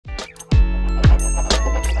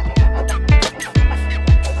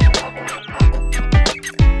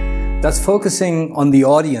Does focusing on the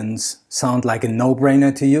audience sound like a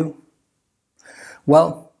no-brainer to you?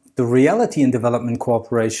 Well, the reality in development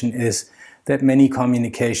cooperation is that many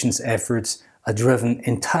communications efforts are driven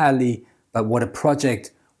entirely by what a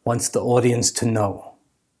project wants the audience to know,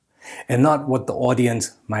 and not what the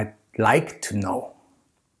audience might like to know.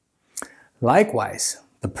 Likewise,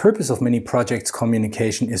 the purpose of many projects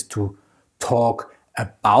communication is to talk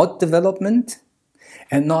about development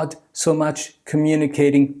and not so much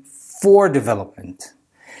communicating for development.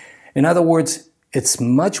 In other words, it's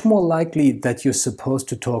much more likely that you're supposed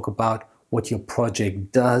to talk about what your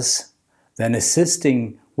project does than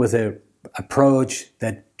assisting with an approach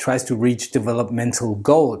that tries to reach developmental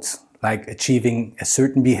goals, like achieving a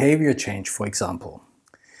certain behavior change, for example.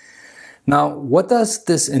 Now, what does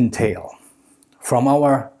this entail? From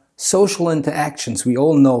our social interactions, we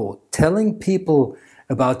all know telling people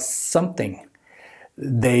about something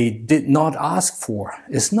they did not ask for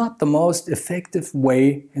is not the most effective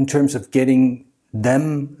way in terms of getting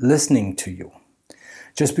them listening to you.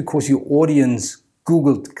 Just because your audience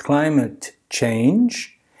Googled climate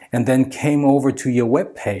change and then came over to your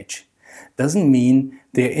webpage doesn't mean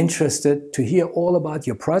they're interested to hear all about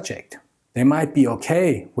your project. They might be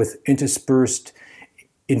okay with interspersed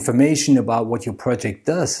information about what your project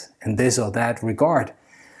does in this or that regard,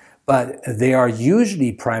 but they are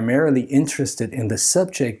usually primarily interested in the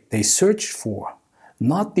subject they searched for,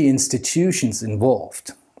 not the institutions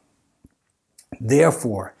involved.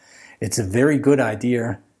 Therefore, it's a very good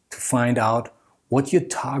idea to find out what your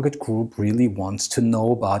target group really wants to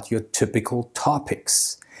know about your typical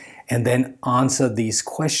topics, and then answer these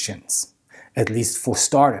questions, at least for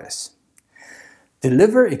starters.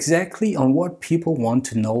 Deliver exactly on what people want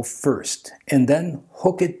to know first, and then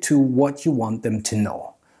hook it to what you want them to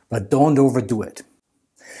know. But don't overdo it.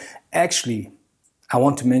 Actually, I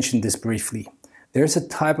want to mention this briefly. There's a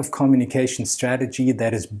type of communication strategy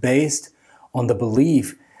that is based on the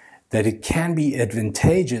belief that it can be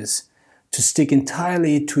advantageous to stick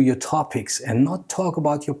entirely to your topics and not talk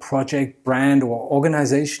about your project, brand, or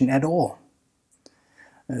organization at all.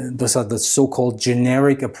 Those are the so-called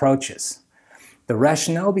generic approaches. The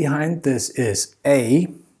rationale behind this is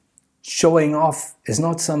A, showing off is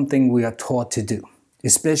not something we are taught to do,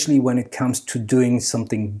 especially when it comes to doing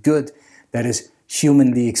something good that is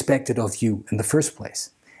humanly expected of you in the first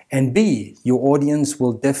place. And B, your audience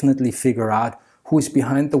will definitely figure out who is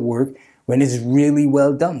behind the work when it's really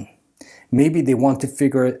well done. Maybe they want to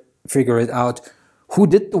figure it out who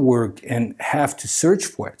did the work and have to search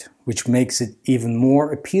for it, which makes it even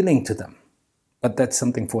more appealing to them. But that's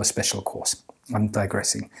something for a special course. I'm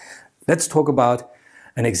digressing. Let's talk about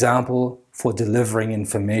an example for delivering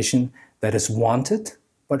information that is wanted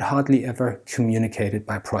but hardly ever communicated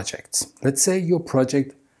by projects. Let's say your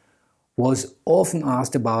project was often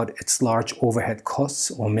asked about its large overhead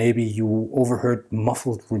costs, or maybe you overheard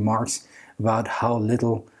muffled remarks about how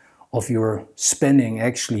little of your spending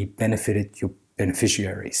actually benefited your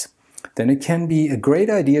beneficiaries. Then it can be a great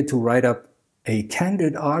idea to write up a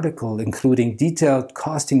candid article including detailed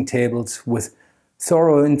costing tables with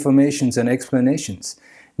thorough informations and explanations.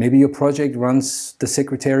 Maybe your project runs the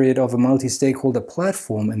secretariat of a multi-stakeholder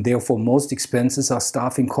platform and therefore most expenses are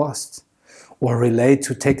staffing costs, or relate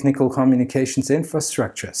to technical communications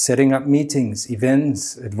infrastructure, setting up meetings,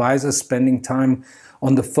 events, advisors spending time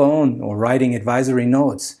on the phone or writing advisory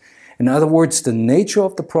notes. In other words, the nature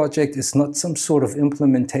of the project is not some sort of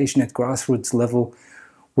implementation at grassroots level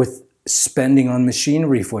with spending on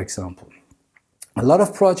machinery, for example. A lot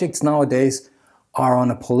of projects nowadays are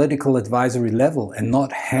on a political advisory level and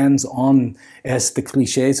not hands-on, as the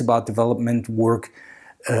cliches about development work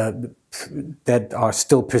that are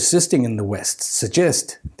still persisting in the West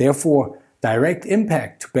suggest. Therefore, direct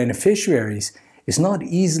impact to beneficiaries is not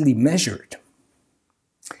easily measured.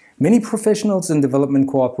 Many professionals in development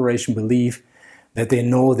cooperation believe that they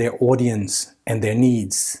know their audience and their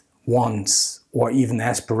needs, wants, or even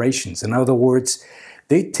aspirations. In other words,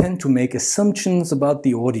 they tend to make assumptions about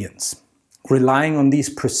the audience. Relying on these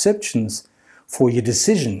perceptions for your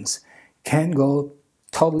decisions can go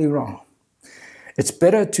totally wrong. It's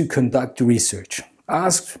better to conduct research.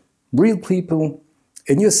 Ask real people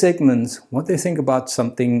in your segments what they think about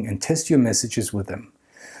something and test your messages with them.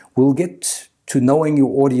 We'll get to knowing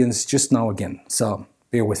your audience just now again, so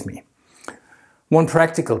bear with me. One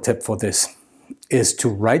practical tip for this is to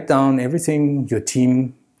write down everything your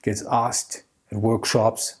team gets asked at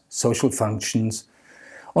workshops, social functions,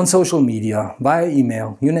 on social media, via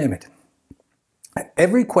email, you name it.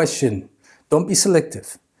 Every question, don't be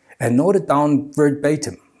selective, and note it down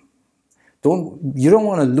verbatim. You don't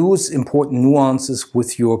want to lose important nuances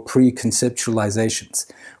with your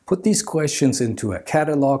preconceptualizations. Put these questions into a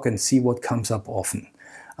catalog and see what comes up often.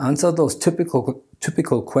 Answer those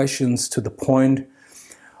typical questions to the point,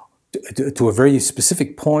 to a very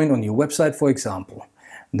specific point on your website, for example.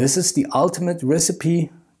 This is the ultimate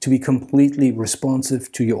recipe to be completely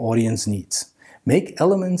responsive to your audience needs. Make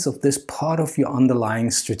elements of this part of your underlying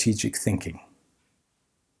strategic thinking.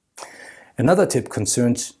 Another tip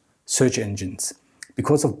concerns search engines.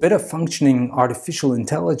 Because of better functioning artificial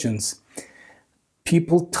intelligence,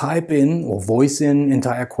 people type in or voice in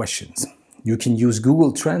entire questions. You can use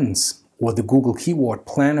Google Trends or the Google Keyword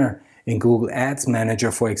Planner in Google Ads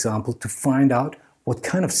Manager, for example, to find out what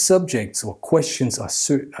kind of subjects or questions are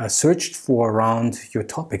searched for around your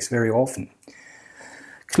topics very often.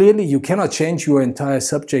 Clearly, you cannot change your entire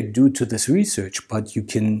subject due to this research, but you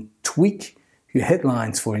can tweak your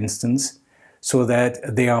headlines, for instance, so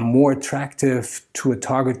that they are more attractive to a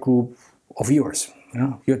target group of yours,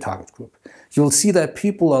 your target group. You'll see that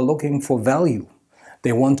people are looking for value.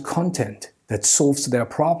 They want content that solves their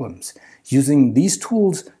problems. Using these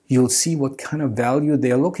tools, you'll see what kind of value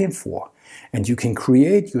they're looking for, and you can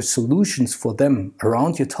create your solutions for them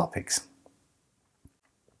around your topics.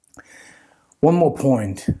 One more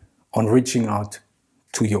point on reaching out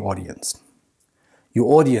to your audience.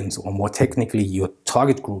 Your audience, or more technically, your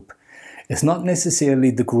target group, is not necessarily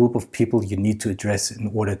the group of people you need to address in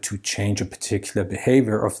order to change a particular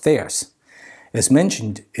behavior of theirs. As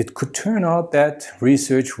mentioned, it could turn out that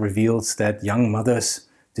research reveals that young mothers'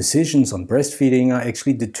 decisions on breastfeeding are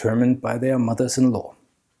actually determined by their mothers-in-law,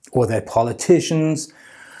 or that politicians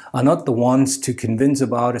are not the ones to convince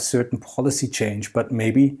about a certain policy change, but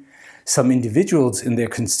maybe some individuals in their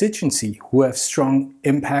constituency who have strong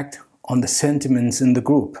impact on the sentiments in the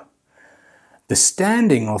group. The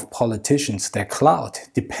standing of politicians, their clout,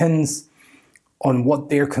 depends on what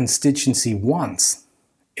their constituency wants.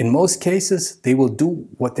 In most cases, they will do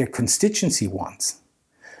what their constituency wants.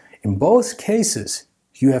 In both cases,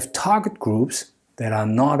 you have target groups that are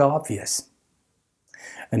not obvious.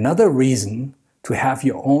 Another reason to have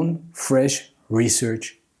your own fresh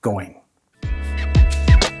research going.